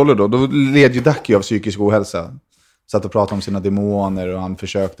ombytta roller då. Då led ju Ducky av psykisk ohälsa. Satt och pratade om sina demoner och han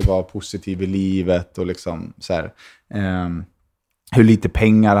försökte vara positiv i livet och liksom så här, hur lite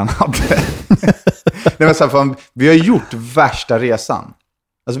pengar han hade. Det var så här, fan, vi har gjort värsta resan.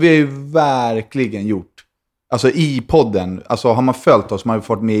 Alltså vi har ju verkligen gjort, alltså i podden, alltså har man följt oss, man har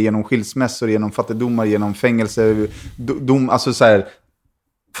fått med genom skilsmässor, genom fattigdomar, genom fängelse, alltså så här,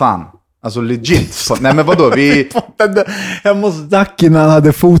 fan, alltså legit. Nej men vadå, vi... Hemma hos Ducky när han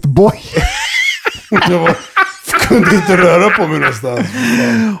hade fotboll. Jag kunde inte röra på mig någonstans.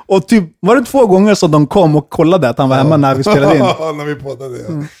 Och typ, var det 2 gånger så de kom och kollade att han var hemma när vi spelade in? Ja, när vi poddade,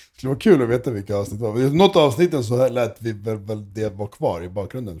 ja. Det var kul att veta vilka avsnitt det var. I något avsnitten så lät vi väl det var kvar i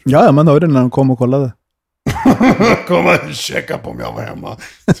bakgrunden. Tror jag. Ja, man hörde när de kom och kollade. Kom och checka på om jag var hemma.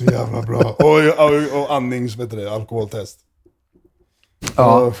 Så jävla bra. Och andnings, vet du det, alkoholtest.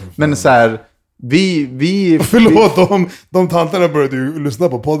 Ja, men så här, vi förlåt, de tanterna började ju lyssna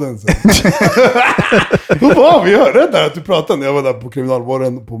på podden sen. Vi hörde där att du pratade. Jag var där på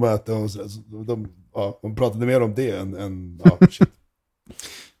kriminalvården på möte och så de pratade mer om det än shit.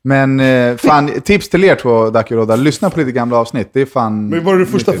 Men fan, tips till er två, Ducky och Rodda. Lyssna på lite gamla avsnitt. Det är fan... Men var det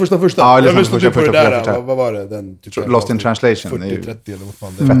första? Ja, jag lyssnade på det där. Vad var det? Den typ Lost in Translation. 40-30 eller vad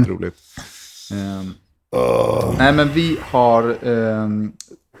fan det är. Fett roligt. Nej, men vi har...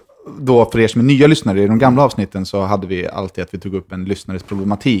 då för er som är nya lyssnare, i de gamla avsnitten så hade vi alltid att vi tog upp en lyssnares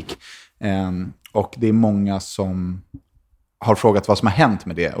problematik. Och det är många som har frågat vad som har hänt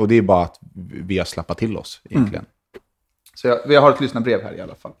med det. Och det är bara att vi har slappat till oss egentligen. Så vi har ett lyssnarbrev här i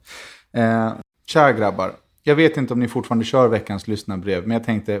alla fall. Kära grabbar, jag vet inte om ni fortfarande kör veckans lyssnarbrev, men jag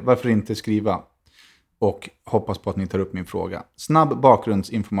tänkte, varför inte skriva? Och hoppas på att ni tar upp min fråga. Snabb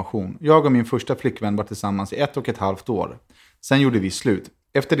bakgrundsinformation. Jag och min första flickvän var tillsammans i 1,5 år. Sen gjorde vi slut.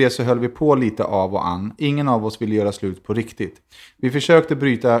 Efter det så höll vi på lite av och an. Ingen av oss ville göra slut på riktigt. Vi försökte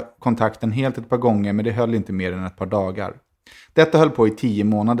bryta kontakten helt ett par gånger, men det höll inte mer än ett par dagar. Detta höll på i 10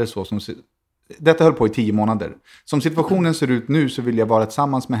 månader Som situationen ser ut nu så vill jag vara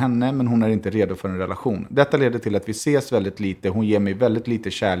tillsammans med henne, men hon är inte redo för en relation. Detta leder till att vi ses väldigt lite. Hon ger mig väldigt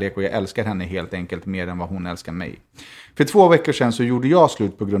lite kärlek och jag älskar henne helt enkelt mer än vad hon älskar mig. För 2 veckor sedan så gjorde jag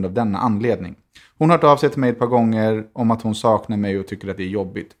slut på grund av denna anledning. Hon har hört av sig till mig ett par gånger om att hon saknar mig och tycker att det är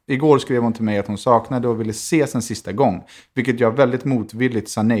jobbigt. Igår skrev hon till mig att hon saknade och ville ses en sista gång, vilket jag väldigt motvilligt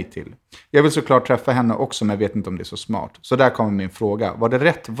sa nej till. Jag vill såklart träffa henne också, men jag vet inte om det är så smart. Så där kommer min fråga. Var det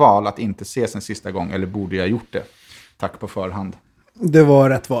rätt val att inte ses en sista gång, eller borde jag gjort det? Tack på förhand. Det var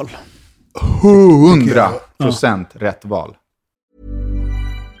rätt val. 100% rätt val.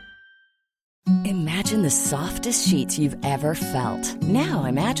 Imagine the softest sheets you've ever felt. Now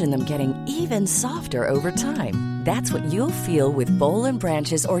imagine them getting even softer over time. That's what you'll feel with Boll &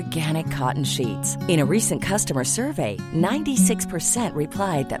 Branch's organic cotton sheets. In a recent customer survey, 96%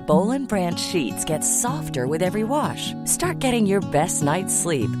 replied that Boll & Branch sheets get softer with every wash. Start getting your best night's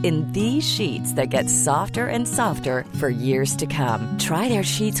sleep in these sheets that get softer and softer for years to come. Try their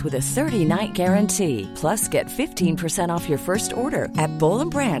sheets with a 30-night guarantee. Plus, get 15% off your first order at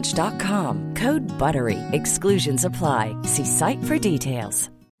bollandbranch.com. Code BUTTERY. Exclusions apply. See site for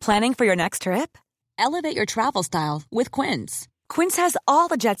details. Planning for your next trip? Elevate your travel style with Quince. Quince has all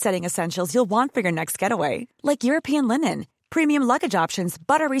the jet-setting essentials you'll want for your next getaway, like European linen, premium luggage options,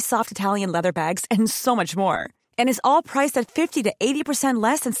 buttery soft Italian leather bags, and so much more. And is all priced at 50 to 80%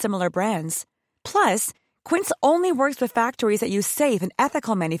 less than similar brands. Plus, Quince only works with factories that use safe and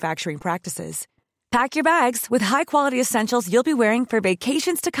ethical manufacturing practices. Pack your bags with high-quality essentials you'll be wearing for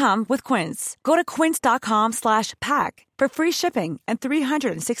vacations to come with Quince. Go to quince.com/pack for free shipping and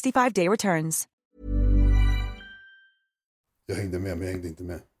 365-day returns. Jag hängde med, men jag hängde inte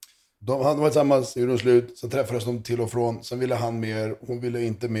med. De var tillsammans, gjorde de slut, sen träffades de till och från, sen ville han mer, hon ville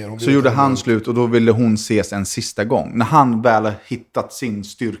inte mer. Så gjorde han slut och då ville hon ses en sista gång. När han väl har hittat sin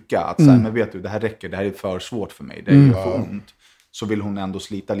styrka, att säga, men vet du, det här räcker, det här är för svårt för mig, det är för ont. Så vill hon ändå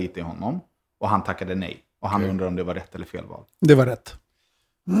slita lite i honom. Och han tackade nej. Och han undrar om det var rätt eller fel val. Det var rätt.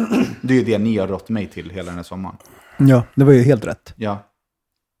 Det är ju det ni har rått mig till hela den här sommaren. Ja, det var ju helt rätt.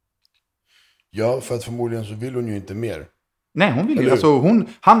 Ja, för att förmodligen så vill hon ju inte mer. Nej, hon vill ju. Alltså,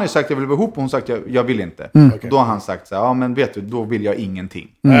 han har ju sagt jag vill vara ihop och hon har sagt jag vill inte. Okay. Då har han sagt så här, ja men vet du, då vill jag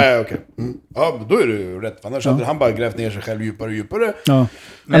ingenting. Nej, okej. Ja, då är det ju rätt. Annars hade han bara grävt ner sig själv djupare och djupare. Ja.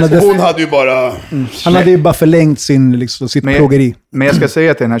 Hon hade ju bara... Han hade ju bara förlängt sitt plågeri. Men jag ska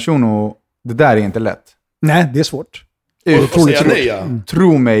säga till den här shunon, det där är inte lätt. Nej, det är svårt. Otroligt svårt.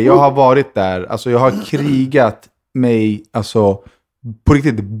 Tro mig, jag har varit där. Alltså jag har krigat mig, alltså på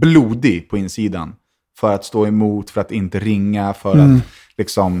riktigt blodig på insidan. För att stå emot, för att inte ringa, för att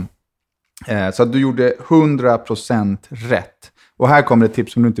liksom... så att du gjorde 100% rätt. Och här kommer ett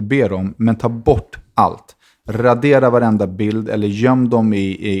tips som du inte ber om, men ta bort allt. Radera varenda bild eller göm dem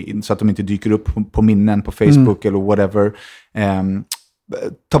så att de inte dyker upp på minnen på Facebook eller whatever.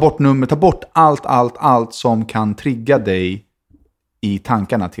 Ta bort nummer, ta bort allt som kan trigga dig i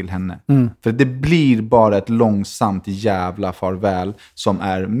tankarna till henne. För det blir bara ett långsamt jävla farväl som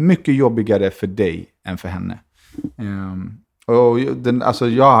är mycket jobbigare för dig än för henne. Och alltså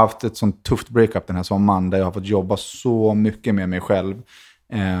jag har haft ett sånt tufft breakup den här sommaren där jag har fått jobba så mycket med mig själv.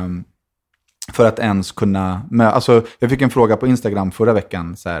 För att ens kunna... Alltså jag fick en fråga på Instagram förra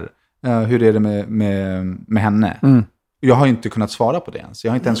veckan så här, hur är det med henne? Jag har inte kunnat svara på det ens.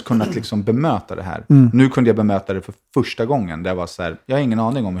 Jag har inte ens kunnat liksom bemöta det här. Nu kunde jag bemöta det för första gången. Det var så här, jag har ingen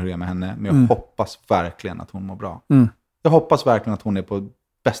aning om hur det är med henne, men jag hoppas verkligen att hon mår bra. Jag hoppas verkligen att hon är på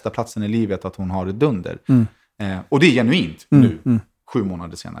bästa platsen i livet, att hon har det dunder. Och det är genuint nu, 7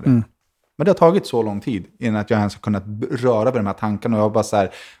 månader senare. Men det har tagit så lång tid innan att jag ens har kunnat röra vid de här tankarna. Och jag bara så här,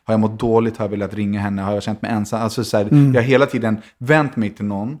 har jag mått dåligt, har jag velat ringa henne, har jag känt mig ensam? Alltså så här, jag har hela tiden vänt mig till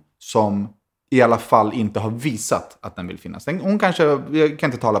någon som i alla fall inte har visat att den vill finnas. Hon kanske, jag kan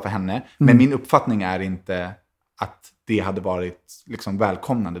inte tala för henne, men min uppfattning är inte att det hade varit liksom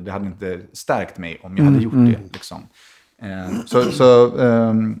välkomnande. Det hade inte stärkt mig om jag hade gjort det. Liksom. Så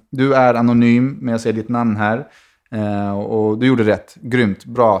du är anonym, men jag ser ditt namn här. Och du gjorde rätt. Grymt,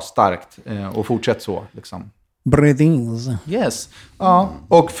 bra, starkt. Och fortsätt så. Liksom. Breathings. Yes. Ja.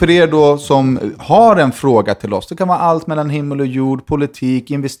 Och för er då som har en fråga till oss. Det kan vara allt mellan himmel och jord.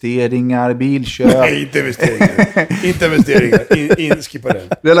 Politik, investeringar, bilköp. Nej, inte investeringar. Inte investeringar. Skippa det.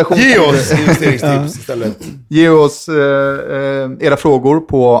 Ge oss investeringstips istället. Ge oss era frågor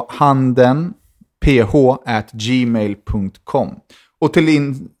på handenph@gmail.com. Och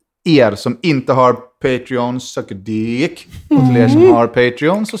till er som inte har Patreon, suck a dick. Och till er som har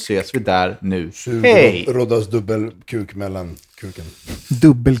Patreon så ses vi där nu. Hej! Roddas dubbelkuk mellan kuken.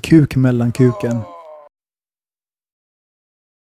 Dubbelkuk mellan kuken.